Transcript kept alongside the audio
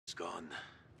Gone.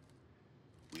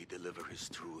 We deliver his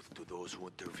truth to those who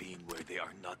intervene where they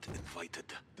are not invited.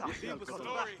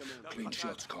 Clean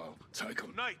shots, Carl. Take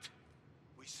them. Tonight,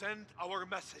 we send our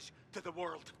message to the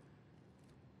world.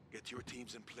 Get your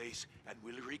teams in place and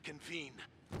we'll reconvene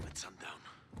at sundown.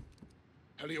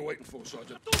 Hell are you waiting for,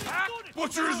 Sergeant?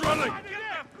 Butcher is running!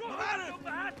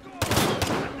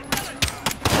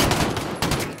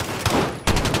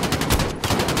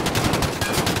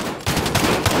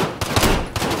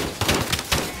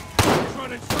 He's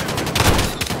running straight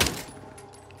on.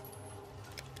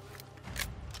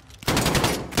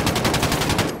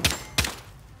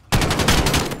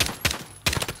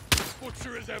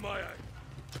 Butcher is MIA.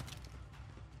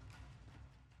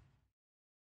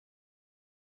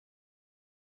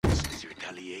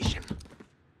 Retaliation.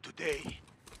 Today,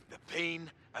 the pain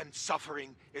and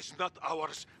suffering is not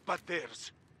ours, but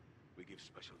theirs. We give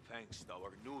special thanks to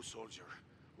our new soldier,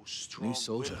 whose strong New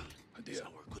soldier? will is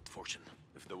our good fortune.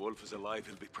 If the wolf is alive,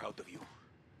 he'll be proud of you.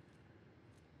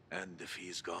 And if he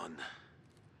is gone,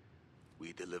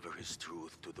 we deliver his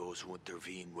truth to those who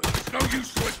intervene where... No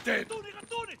use to it, dead!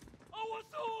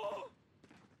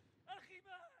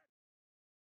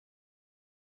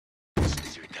 This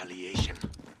is retaliation.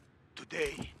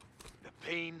 Today, the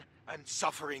pain and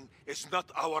suffering is not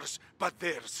ours, but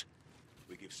theirs.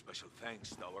 We give special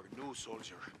thanks to our new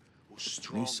soldier, whose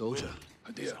strong soldier?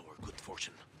 will is our good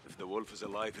fortune. If the wolf is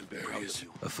alive, he'll be proud of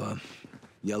you. Affirm.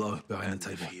 Yellow behind And the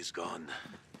table. if he is gone,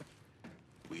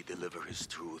 we deliver his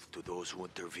truth to those who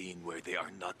intervene where they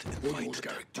are not All yours, invited.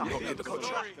 Garrick. Do not let the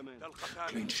butcher.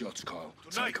 Clean shots, Carl.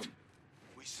 Take Tonight, them.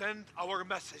 we send our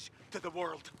message to the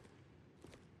world.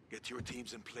 Get your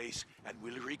teams in place and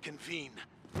we'll reconvene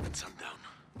at sundown.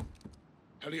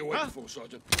 Hell are you waiting for,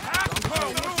 Sergeant?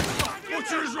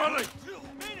 Butcher is running!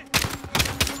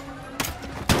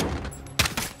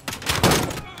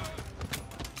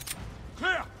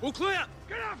 Clear! All clear!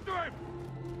 Get after him!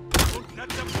 Don't let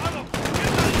them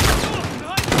follow!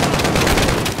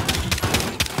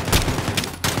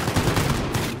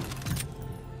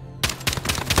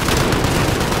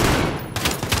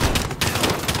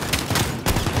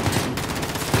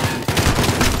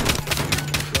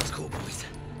 That's cool, boys.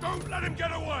 Don't let him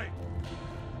get away!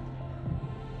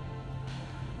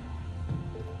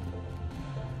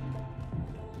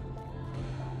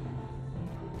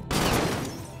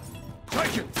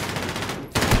 Take it!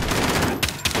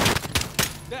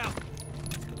 Down!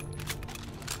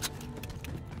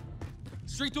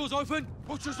 Street doors open!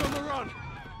 Butcher's on the run!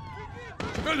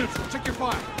 Civilians, check your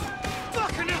fire!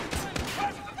 Fucking hell!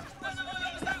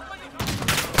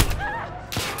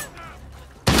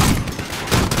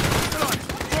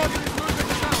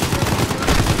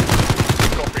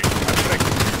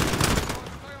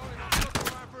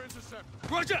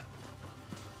 Roger!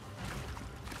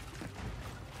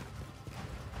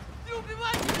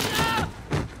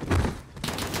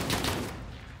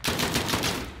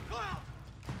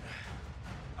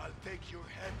 I'll take your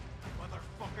head,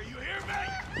 motherfucker, you hear me?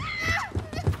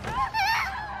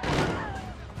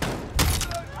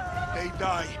 They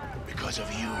die because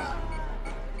of you.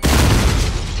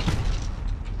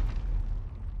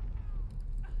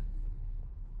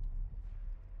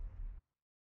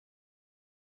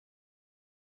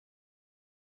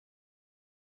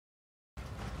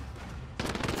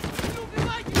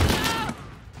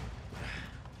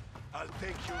 I'll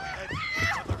take your head,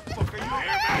 motherfucker, you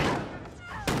hear me?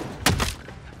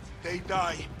 They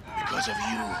die because of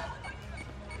you.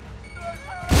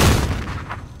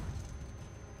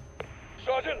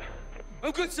 Sergeant!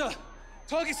 I'm good, sir.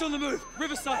 Target's on the move.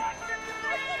 Riverside.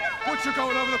 Butcher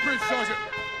going over the bridge, Sergeant!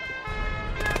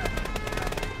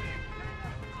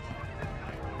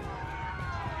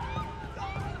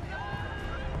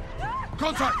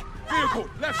 Contact! Vehicle,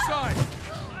 left side!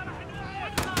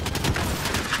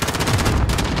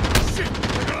 Shit!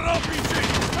 They got an RPG!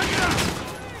 Take it out!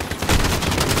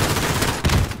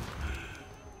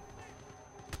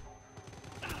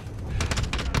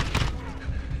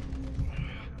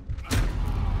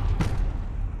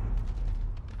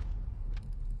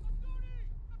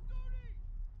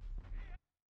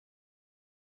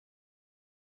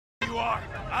 You are.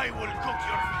 I will cook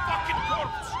your fucking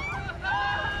corpse.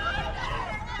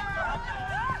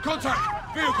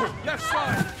 Contact! Vehicle, left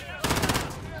side!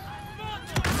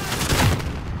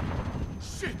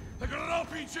 Shit! They got an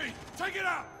RPG! Take it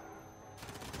out!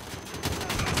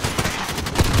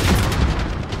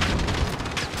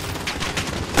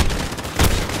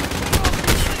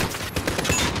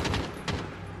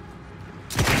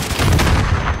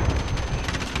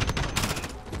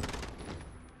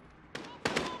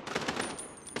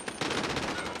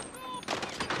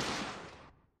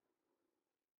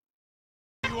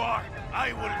 you are,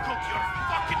 I will cook your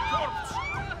fucking corpse!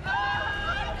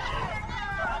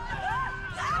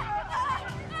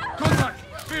 Contact!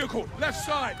 Vehicle, left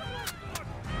side!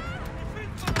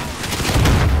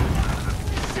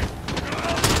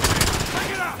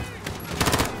 Take it out!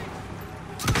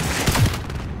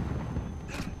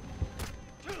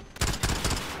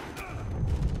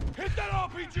 Hit that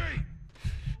RPG!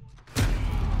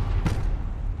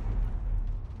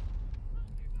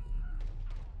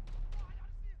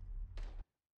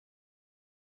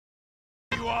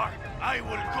 You are, I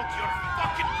will cook your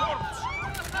fucking corpse!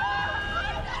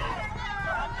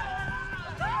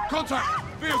 Contact!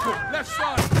 Vehicle, left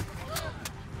side!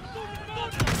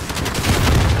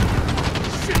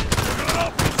 Shit! Look at that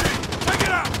RPG! Take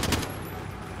it out!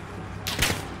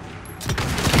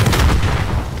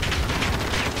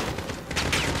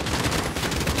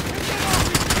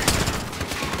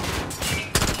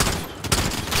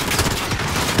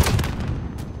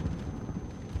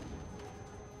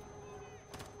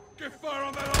 Get fire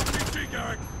on that RPG,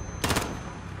 Garrick!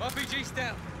 RPG's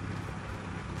down.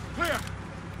 Clear!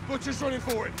 Butcher's running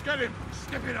forward. Get him!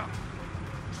 Step it up!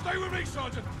 Stay with me,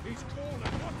 Sergeant! He's cornered.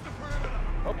 What's the perimeter?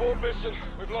 Abort mission.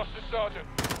 We've lost the Sergeant.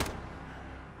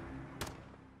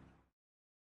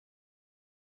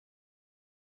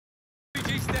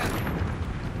 RPG's down.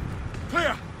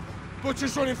 Clear!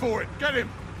 Butcher's running forward. Get him!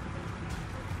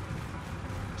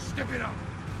 Step it up!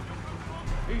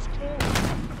 He's cornered. What's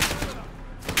the perimeter?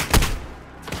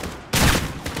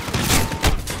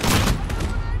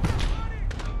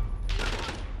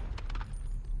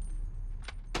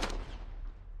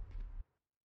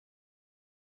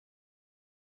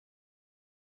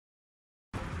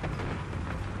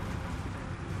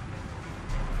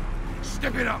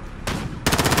 Step it up!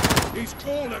 He's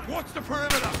cornered! What's the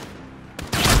perimeter?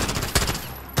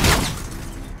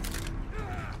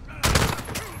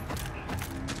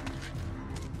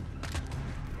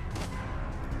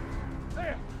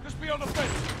 There! Just beyond the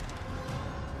fence!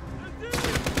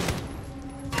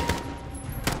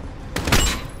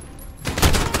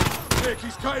 Nick,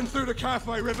 he's cutting through the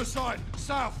cafe, Riverside.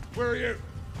 South, where are you?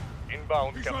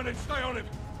 Inbound, He's Captain. running, stay on him!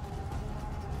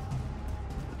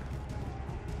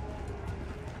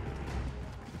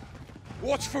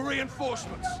 Watch for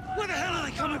reinforcements! Where the hell are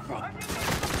they coming from?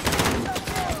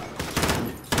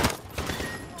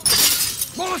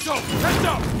 Molotov! Heads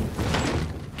up!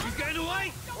 He's getting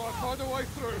away! I'll find a way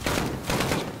through.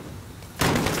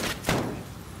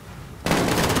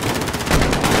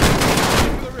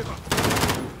 Over the river.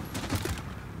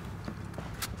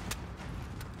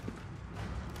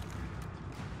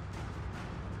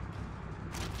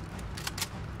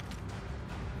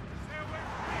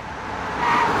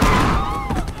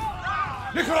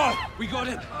 Nikolai! We got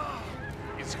him.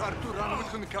 It's hard to run with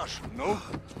concussion, no?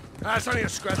 That's only a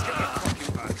scratch. Get the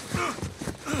fucking back.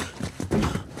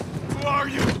 Who are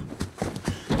you?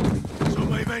 So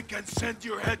my men can send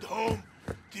your head home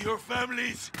to your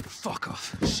families? Fuck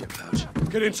off, shitpouch.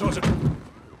 Get in, Sergeant.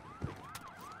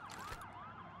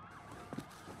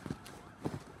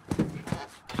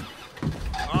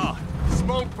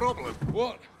 Small problem.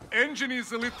 What? Engine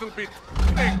is a little bit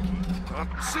cranky.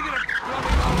 Cigarette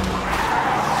running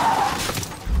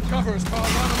Cover us, Carl.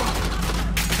 Line 'em up.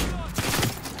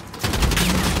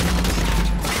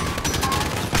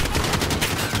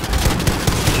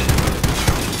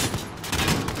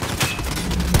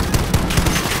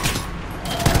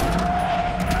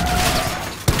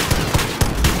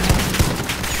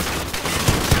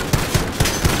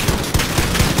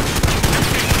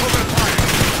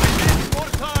 more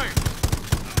time.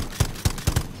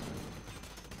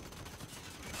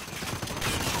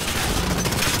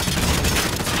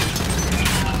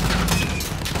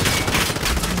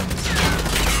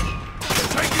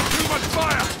 Taking too much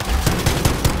fire!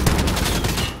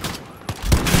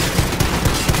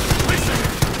 Listen!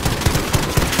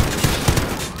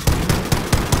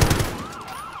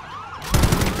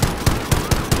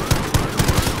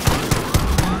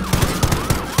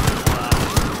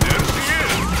 There she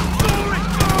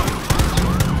is.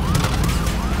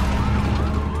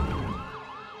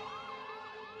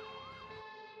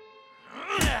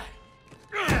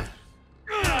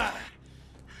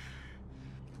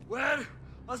 Where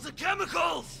are the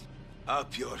chemicals?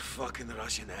 Up your fucking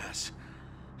Russian ass.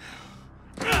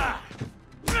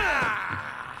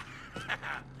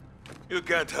 You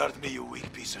can't hurt me, you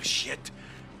weak piece of shit.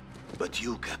 But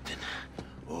you, Captain,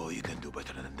 oh, you can do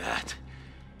better than that.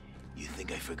 You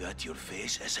think I forgot your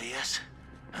face, SAS?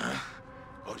 Huh?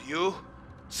 Or you,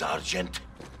 Sergeant?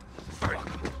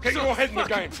 Get your head in the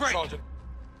fucking game, prick. Sergeant.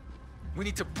 We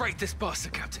need to break this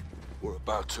bastard, Captain. We're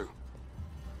about to.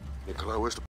 Nikolai, where's the